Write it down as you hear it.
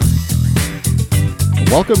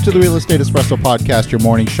Welcome to the Real Estate Espresso Podcast, your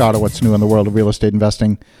morning shot of what's new in the world of real estate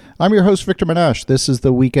investing. I'm your host, Victor Menashe. This is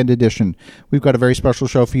the weekend edition. We've got a very special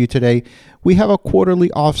show for you today. We have a quarterly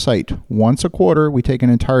offsite. Once a quarter, we take an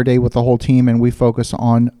entire day with the whole team and we focus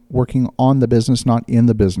on working on the business, not in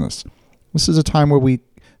the business. This is a time where we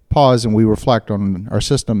pause and we reflect on our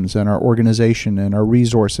systems and our organization and our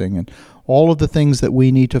resourcing and all of the things that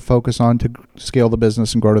we need to focus on to scale the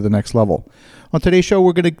business and grow to the next level. On today's show,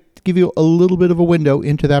 we're going to give you a little bit of a window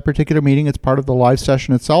into that particular meeting. It's part of the live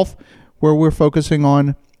session itself, where we're focusing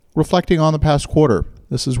on reflecting on the past quarter.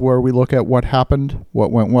 This is where we look at what happened,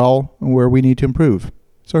 what went well, and where we need to improve.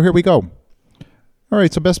 So here we go. All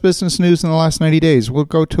right, so best business news in the last 90 days. We'll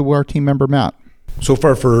go to our team member, Matt. So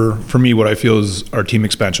far for me, what I feel is our team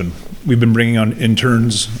expansion. We've been bringing on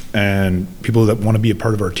interns and people that want to be a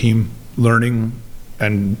part of our team, learning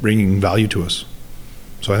and bringing value to us.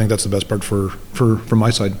 So I think that's the best part for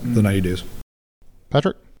my side, the 90 days.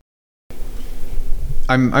 Patrick?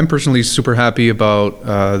 I'm personally super happy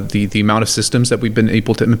about the amount of systems that we've been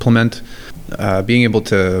able to implement. Being able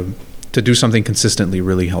to do something consistently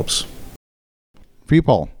really helps. For you,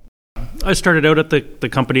 Paul? I started out at the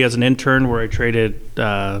company as an intern where I traded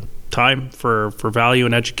time for value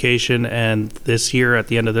and education, and this year at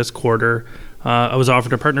the end of this quarter I was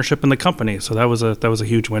offered a partnership in the company, so that was a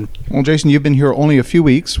huge win. Well, Jason, you've been here only a few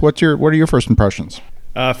weeks. What are your first impressions?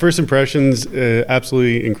 First impressions,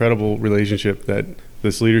 absolutely incredible relationship that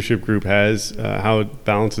this leadership group has, how it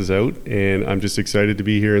balances out, and I'm just excited to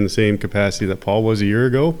be here in the same capacity that Paul was a year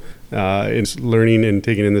ago, and learning and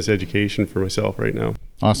taking in this education for myself right now.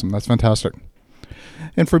 Awesome. That's fantastic.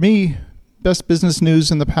 And for me, best business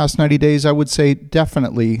news in the past 90 days, I would say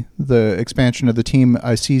definitely the expansion of the team.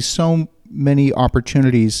 I see so many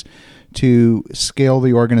opportunities to scale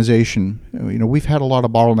the organization. You know, we've had a lot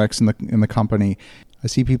of bottlenecks in the company. I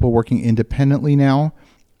see people working independently now,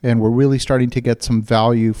 and we're really starting to get some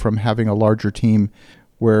value from having a larger team,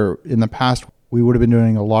 where in the past we would have been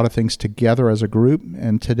doing a lot of things together as a group,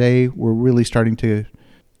 and today we're starting to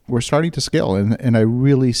scale, and I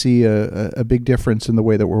really see a big difference in the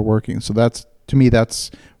way that we're working. So that's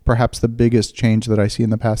perhaps the biggest change that I see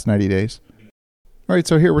in the past 90 days. All right,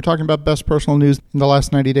 so here we're talking about best personal news in the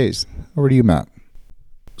last 90 days. Over to you, Matt.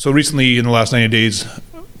 So recently, in the last 90 days,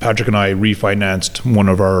 Patrick and I refinanced one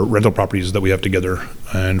of our rental properties that we have together.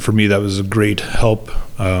 And for me, that was a great help,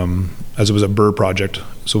 as it was a BRRRR project.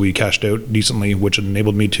 So we cashed out decently, which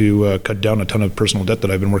enabled me to cut down a ton of personal debt that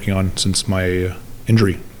I've been working on since my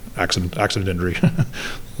accident injury.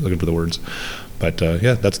 Looking for the words. But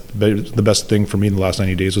that's the best thing for me in the last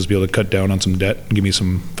 90 days was be able to cut down on some debt and give me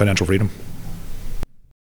some financial freedom.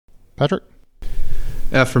 Patrick?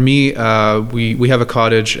 For me, we have a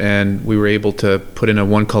cottage, and we were able to put in a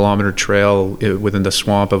 1 kilometer trail within the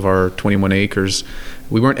swamp of our 21 acres.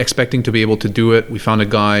 We weren't expecting to be able to do it. We found a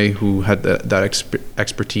guy who had that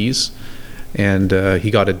expertise, and he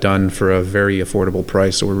got it done for a very affordable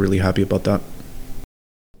price, so we're really happy about that.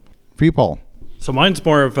 For you, Paul? So mine's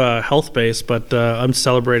more of health-based, but I'm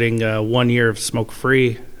celebrating 1 year of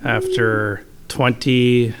smoke-free after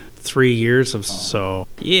 23 years of, so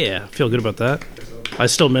yeah, feel good about that. I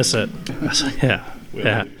still miss it. yeah.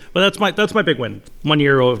 But that's my big win. 1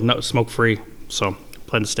 year of smoke-free, so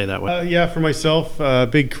plan to stay that way. For myself,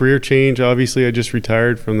 big career change. Obviously, I just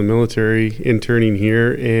retired from the military, interning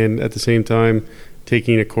here, and at the same time,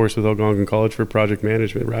 taking a course with Algonquin College for project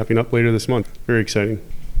management, wrapping up later this month. Very exciting.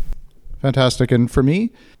 Fantastic. And for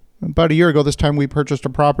me, about a year ago this time, we purchased a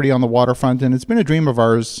property on the waterfront, and it's been a dream of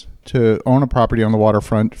ours to own a property on the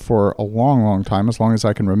waterfront for a long, long time, as long as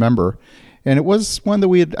I can remember. And it was one that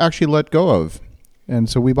we had actually let go of. And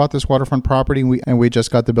so we bought this waterfront property, and we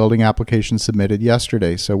just got the building application submitted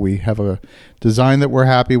yesterday. So we have a design that we're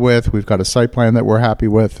happy with. We've got a site plan that we're happy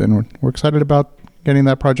with, and we're excited about getting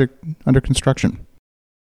that project under construction.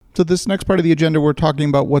 So this next part of the agenda, we're talking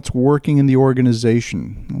about what's working in the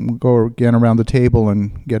organization. And we'll go again around the table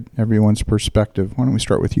and get everyone's perspective. Why don't we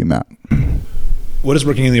start with you, Matt? What is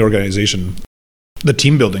working in the organization? The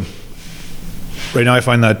team building. Right now I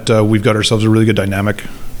find that we've got ourselves a really good dynamic.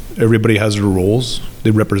 Everybody has their roles.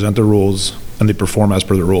 They represent their roles, and they perform as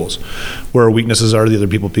per their roles. Where our weaknesses are, the other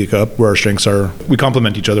people pick up. Where our strengths are, we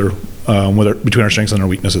complement each other between our strengths and our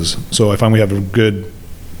weaknesses. So I find we have a good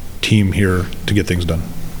team here to get things done.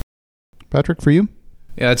 Patrick, for you?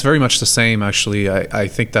 Yeah, it's very much the same, actually. I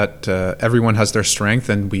think that everyone has their strength,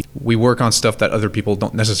 and we work on stuff that other people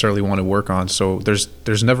don't necessarily want to work on. So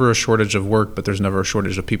there's never a shortage of work, but there's never a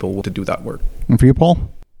shortage of people to do that work. And for you, Paul?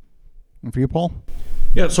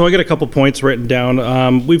 Yeah, so I got a couple points written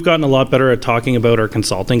down. We've gotten a lot better at talking about our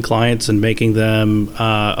consulting clients and making them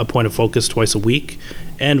a point of focus twice a week.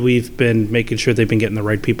 And we've been making sure they've been getting the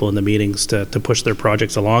right people in the meetings to push their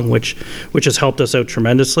projects along, which has helped us out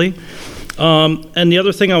tremendously. And the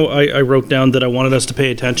other thing I wrote down that I wanted us to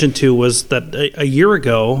pay attention to was that a year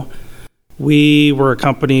ago, we were a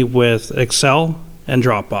company with Excel and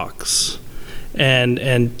Dropbox.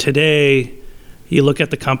 And today, you look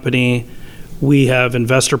at the company, we have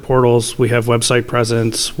investor portals, we have website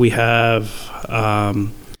presence, we have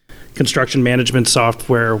construction management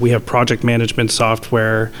software, we have project management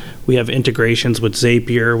software, we have integrations with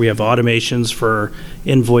Zapier, we have automations for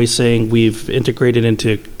invoicing, we've integrated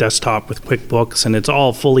into desktop with QuickBooks, and it's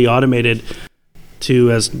all fully automated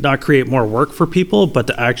to not create more work for people, but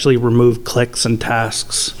to actually remove clicks and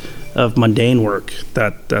tasks of mundane work.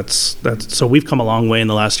 That's so we've come a long way in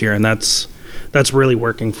the last year, and that's really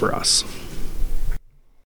working for us.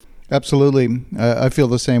 Absolutely. I feel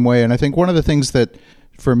the same way. And I think one of the things that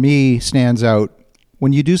for me stands out,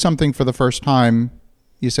 when you do something for the first time,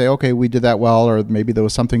 you say, okay, we did that well, or maybe there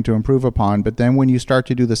was something to improve upon. But then when you start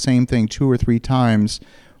to do the same thing 2 or 3 times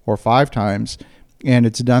or 5 times, and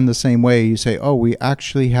it's done the same way, you say, oh, we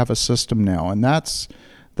actually have a system now. And that's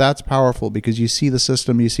powerful because you see the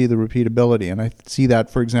system, you see the repeatability. And I see that,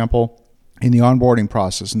 for example, in the onboarding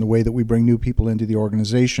process and the way that we bring new people into the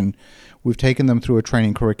organization. We've taken them through a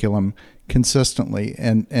training curriculum consistently,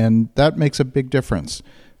 and that makes a big difference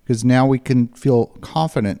because now we can feel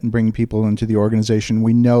confident in bringing people into the organization.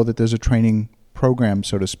 We know that there's a training program,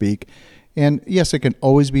 so to speak. And yes, it can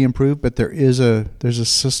always be improved, but there's a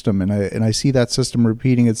system, and I see that system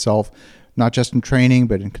repeating itself, not just in training,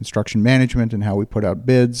 but in construction management and how we put out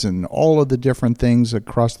bids and all of the different things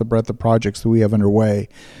across the breadth of projects that we have underway.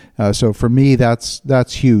 So for me, that's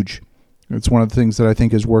huge. It's one of the things that I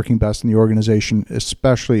think is working best in the organization,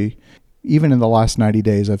 especially even in the last 90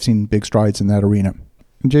 days. I've seen big strides in that arena.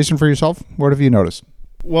 And Jason, for yourself, what have you noticed?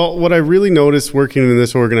 Well, what I really noticed working in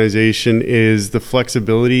this organization is the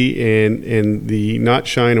flexibility and the not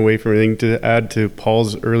shying away from anything. To add to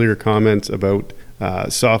Paul's earlier comments about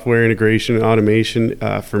software integration and automation,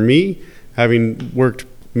 for me, having worked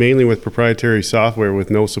mainly with proprietary software with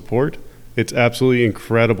no support, it's absolutely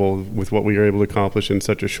incredible with what we are able to accomplish in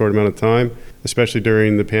such a short amount of time, especially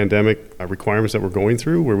during the pandemic requirements that we're going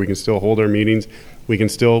through, where we can still hold our meetings, we can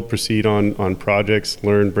still proceed on projects,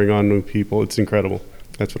 learn, bring on new people. It's incredible.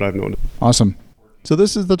 That's what I've noticed. Awesome. So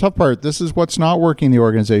this is the tough part. This is what's not working in the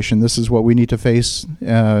organization. This is what we need to face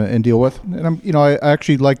and deal with. And I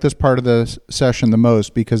actually like this part of the session the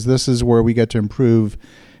most because this is where we get to improve.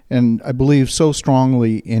 And I believe so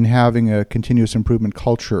strongly in having a continuous improvement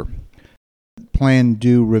culture. Plan,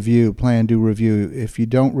 do, review. Plan, do, review. If you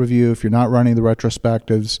don't review, if you're not running the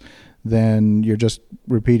retrospectives, then you're just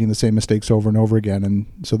repeating the same mistakes over and over again. And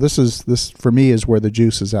so this for me is where the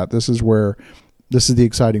juice is at. This is the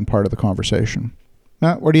exciting part of the conversation.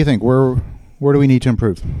 Matt, what do you think? Where do we need to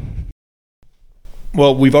improve?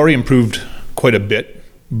 Well, we've already improved quite a bit,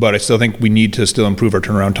 but I still think we need to still improve our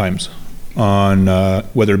turnaround times on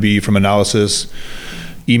whether it be from analysis,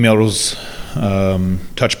 emails,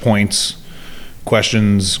 touch points,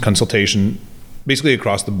 questions, consultation, basically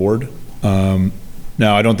across the board.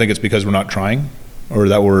 Now, I don't think it's because we're not trying or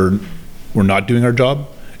that we're not doing our job.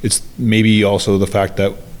 It's maybe also the fact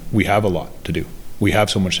that we have a lot to do. We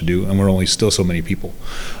have so much to do, and we're only still so many people.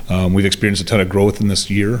 We've experienced a ton of growth in this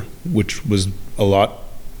year, which was a lot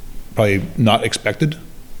probably not expected.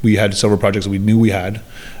 We had several projects that we knew we had.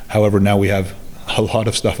 However, now we have a lot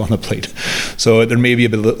of stuff on the plate. So there may be a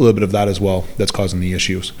little bit of that as well that's causing the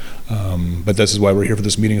issues. But this is why we're here for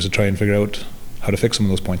this meeting, is to try and figure out how to fix some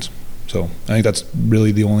of those points. So I think that's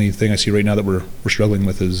really the only thing I see right now that we're struggling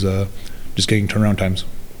with is just getting turnaround times.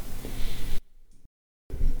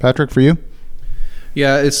 Patrick, for you?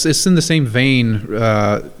 Yeah, it's in the same vein.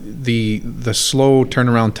 The slow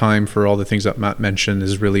turnaround time for all the things that Matt mentioned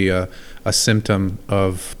is really a symptom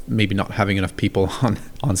of maybe not having enough people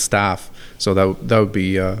on staff. So that would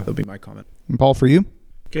be my comment. And Paul, for you?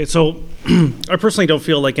 Okay, so I personally don't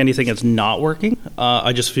feel like anything is not working.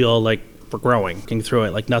 I just feel like we're growing through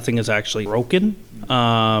it. Like nothing is actually broken.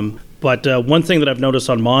 But one thing that I've noticed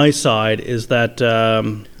on my side is that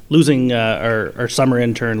losing our summer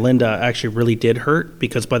intern, Linda, actually really did hurt,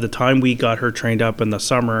 because by the time we got her trained up in the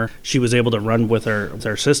summer, she was able to run with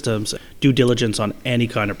our systems, due diligence on any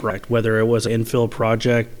kind of project, whether it was an infill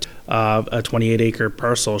project, a 28-acre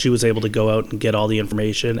parcel. She was able to go out and get all the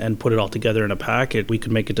information and put it all together in a packet. We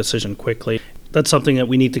could make a decision quickly. That's something that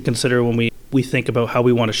we need to consider when we we think about how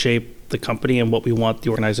we want to shape the company and what we want the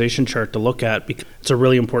organization chart to look at, because it's a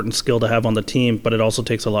really important skill to have on the team, but it also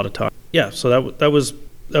takes a lot of time. Yeah, so that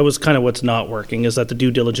was kind of what's not working, is that the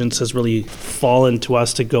due diligence has really fallen to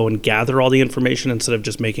us to go and gather all the information instead of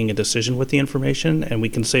just making a decision with the information. And we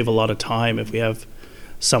can save a lot of time if we have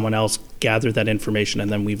someone else gather that information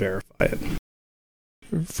and then we verify it.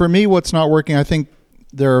 For me, what's not working, I think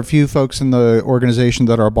there are a few folks in the organization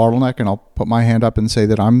that are a bottleneck, and I'll put my hand up and say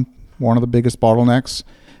that I'm one of the biggest bottlenecks.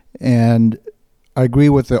 And I agree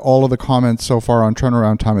with all of the comments so far on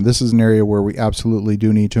turnaround time, and this is an area where we absolutely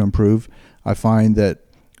do need to improve. I find that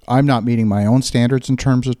I'm not meeting my own standards in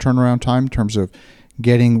terms of turnaround time, in terms of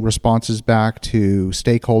getting responses back to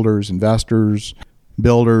stakeholders, investors,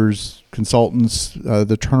 builders, consultants.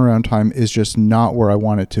 The turnaround time is just not where I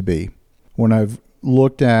want it to be. When I've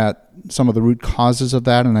looked at some of the root causes of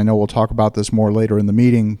that, and I know we'll talk about this more later in the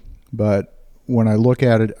meeting, but when I look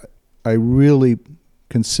at it, I really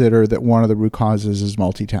consider that one of the root causes is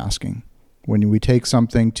multitasking. When we take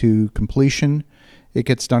something to completion, it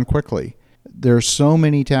gets done quickly. There are so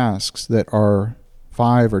many tasks that are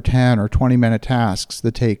 5 or 10 or 20-minute tasks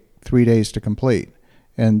that take 3 days to complete.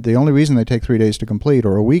 And the only reason they take 3 days to complete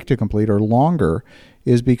or a week to complete or longer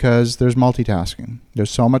is because there's multitasking. There's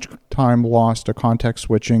so much time lost to context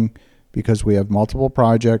switching because we have multiple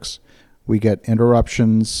projects. We get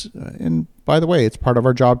interruptions. And by the way, it's part of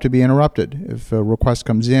our job to be interrupted. If a request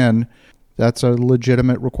comes in, that's a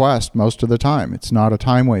legitimate request most of the time. It's not a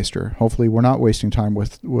time waster. Hopefully we're not wasting time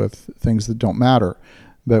with things that don't matter.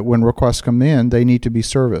 But when requests come in, they need to be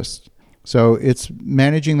serviced. So it's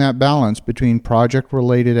managing that balance between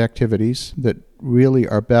project-related activities that really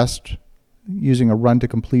are best using a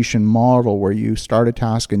run-to-completion model where you start a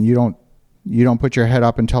task and you don't put your head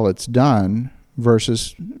up until it's done,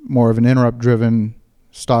 versus more of an interrupt-driven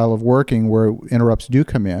style of working where interrupts do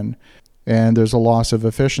come in, and there's a loss of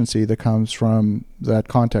efficiency that comes from that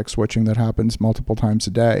context switching that happens multiple times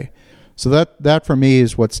a day. So that for me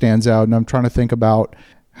is what stands out, and I'm trying to think about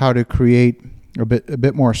how to create a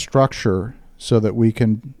bit more structure so that we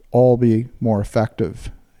can all be more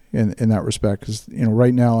effective in that respect. Because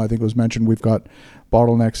right now, I think it was mentioned, we've got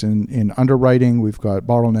bottlenecks in underwriting, we've got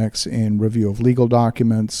bottlenecks in review of legal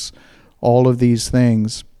documents, all of these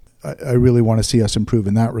things. I really want to see us improve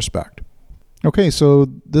in that respect. Okay, so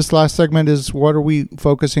this last segment is what are we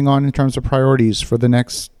focusing on in terms of priorities for the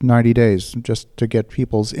next 90 days, just to get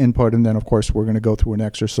people's input. And then, of course, we're going to go through an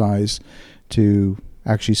exercise to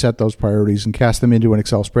actually set those priorities and cast them into an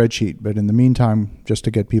Excel spreadsheet. But in the meantime, just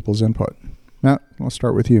to get people's input. Matt, I'll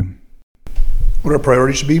start with you. What our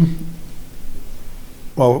priorities should be?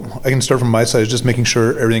 Well, I can start from my side, just making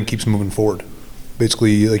sure everything keeps moving forward.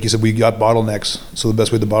 Basically, like you said, we got bottlenecks. So the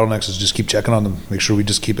best way to bottlenecks is just keep checking on them. Make sure we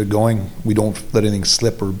just keep it going. We don't let anything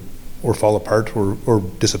slip or fall apart or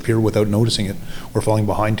disappear without noticing it or falling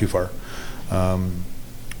behind too far.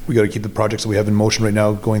 We got to keep the projects that we have in motion right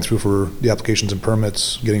now going through for the applications and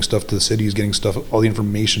permits, getting stuff to the cities, getting stuff, all the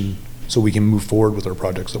information so we can move forward with our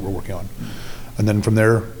projects that we're working on. And then from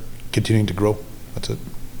there, continuing to grow. That's it.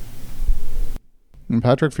 And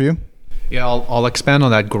Patrick, for you? Yeah, I'll expand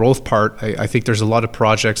on that growth part. I think there's a lot of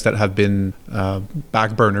projects that have been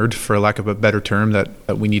backburnered, for lack of a better term,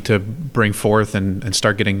 that we need to bring forth and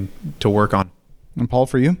start getting to work on. And Paul,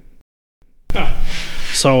 for you?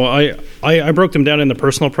 So I broke them down into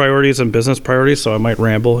personal priorities and business priorities, so I might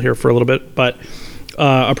ramble here for a little bit. But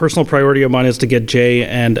a personal priority of mine is to get Jay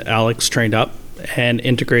and Alex trained up and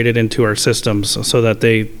integrated into our systems so that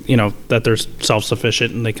that they're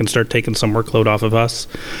self-sufficient and they can start taking some workload off of us.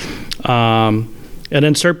 And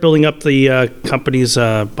then start building up the company's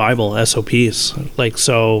Bible, SOPs,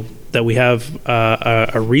 so that we have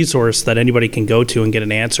a resource that anybody can go to and get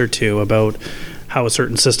an answer to about how a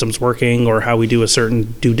certain system's working or how we do a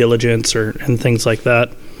certain due diligence and things like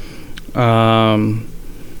that. And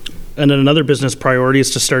then another business priority is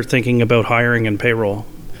to start thinking about hiring and payroll.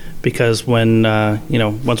 Because when,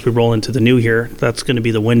 once we roll into the new year, that's going to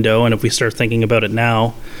be the window. And if we start thinking about it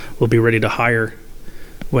now, we'll be ready to hire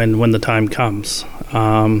when the time comes.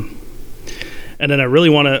 And then I really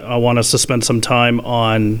want us to spend some time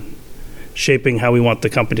on shaping how we want the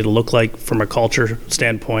company to look like from a culture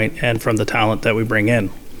standpoint and from the talent that we bring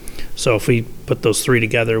in. So if we put those three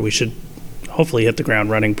together, we should hopefully hit the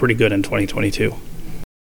ground running pretty good in 2022.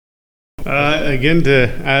 Again, to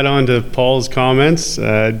add on to Paul's comments,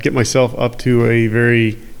 get myself up to a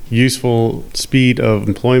very useful speed of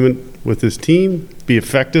employment with this team, be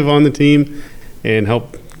effective on the team, and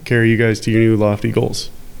help carry you guys to your new lofty goals.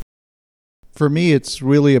 For me, it's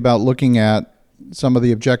really about looking at some of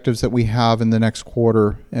the objectives that we have in the next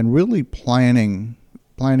quarter and really planning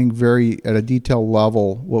planning very at a detailed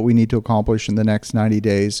level what we need to accomplish in the next 90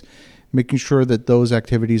 days, making sure that those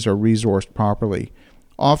activities are resourced properly.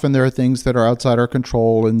 Often there are things that are outside our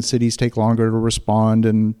control and cities take longer to respond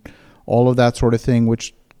and all of that sort of thing,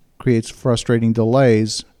 which creates frustrating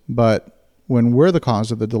delays. But when we're the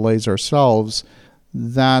cause of the delays ourselves,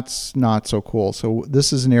 that's not so cool. So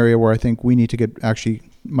this is an area where I think we need to get actually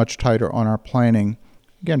much tighter on our planning.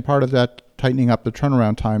 Again, part of that tightening up the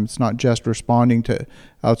turnaround time, it's not just responding to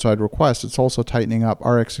outside requests, it's also tightening up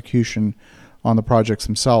our execution on the projects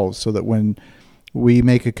themselves so that when we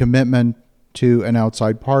make a commitment to an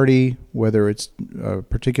outside party, whether it's a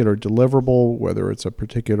particular deliverable, whether it's a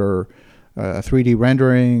particular 3D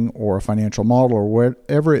rendering or a financial model or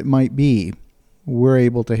whatever it might be, we're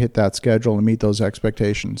able to hit that schedule and meet those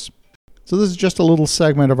expectations. So this is just a little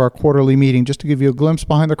segment of our quarterly meeting just to give you a glimpse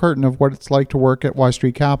behind the curtain of what it's like to work at Y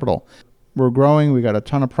Street Capital. We're growing, we got a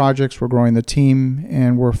ton of projects, we're growing the team,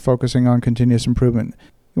 and we're focusing on continuous improvement.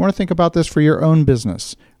 You want to think about this for your own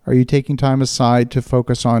business. Are you taking time aside to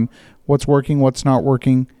focus on what's working, what's not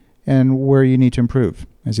working, and where you need to improve?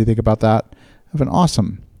 As you think about that, have an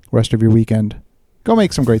awesome rest of your weekend. Go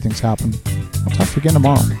make some great things happen. I'll talk to you again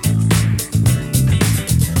tomorrow.